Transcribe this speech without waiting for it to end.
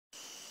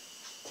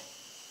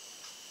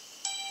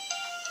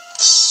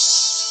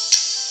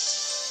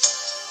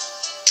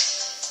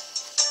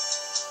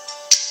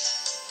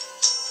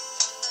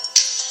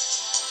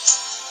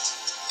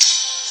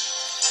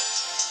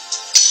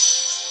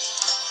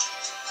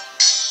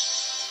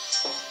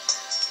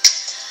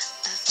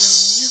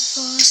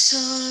so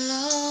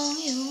long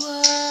you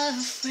were a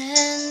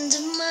friend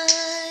of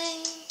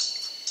mine,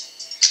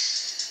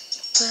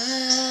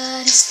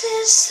 but is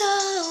this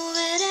all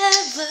it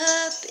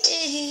ever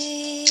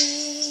be?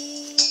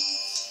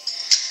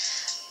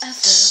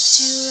 I've loved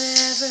you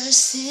ever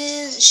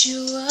since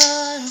you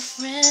were a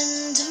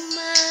friend of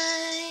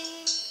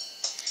mine,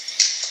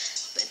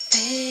 but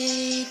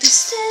baby, is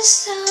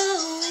this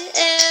all it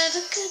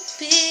ever could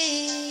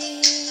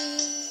be?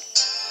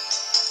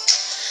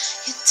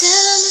 You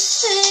tell me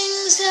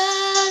things I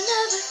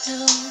never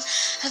know.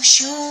 I've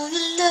shown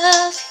you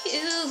love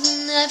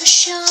you've never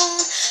shown,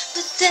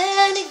 but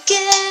then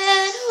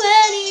again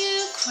when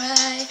you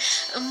cry,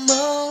 I'm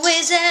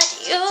always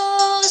at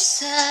your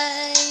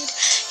side.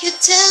 You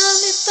tell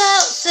me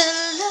about the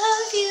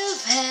love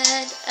you've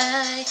had,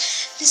 I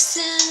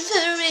listen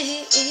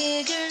very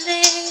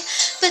eagerly,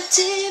 but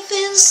deep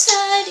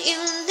inside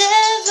you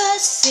never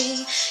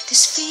see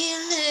this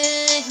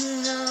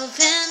feeling of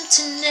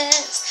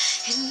emptiness.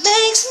 It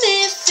makes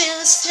me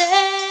feel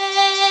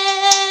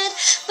sad,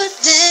 but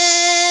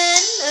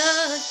then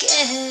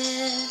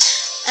again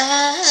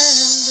I'm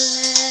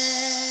glad.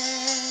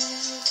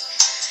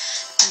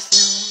 I've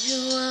known you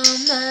all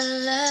my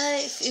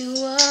life, you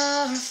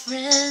are a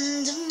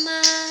friend of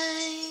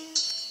mine.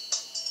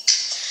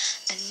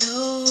 I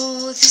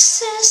know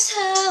this is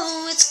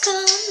how it's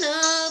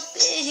gonna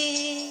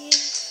be.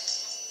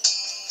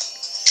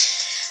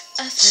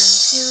 I've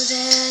loved you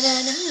then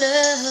and I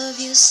love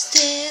you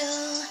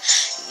still.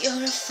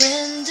 You're a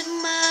friend of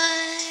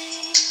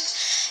mine.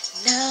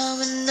 Now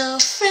I know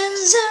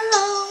friends are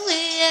all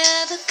we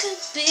ever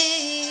could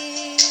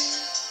be.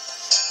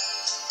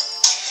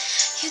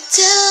 You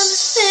tell me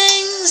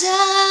things I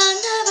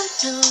never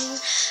know.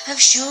 I've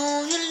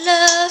shown you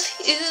love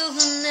you've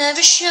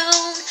never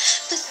shown,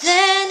 but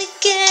then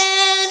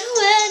again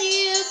when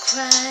you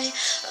cry,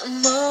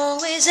 I'm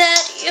always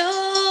at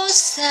your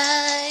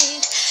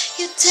side.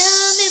 You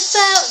tell me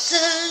about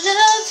the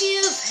love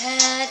you've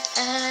had,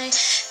 I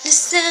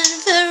listen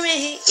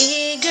very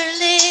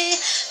eagerly,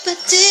 but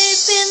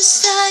deep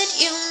inside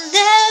you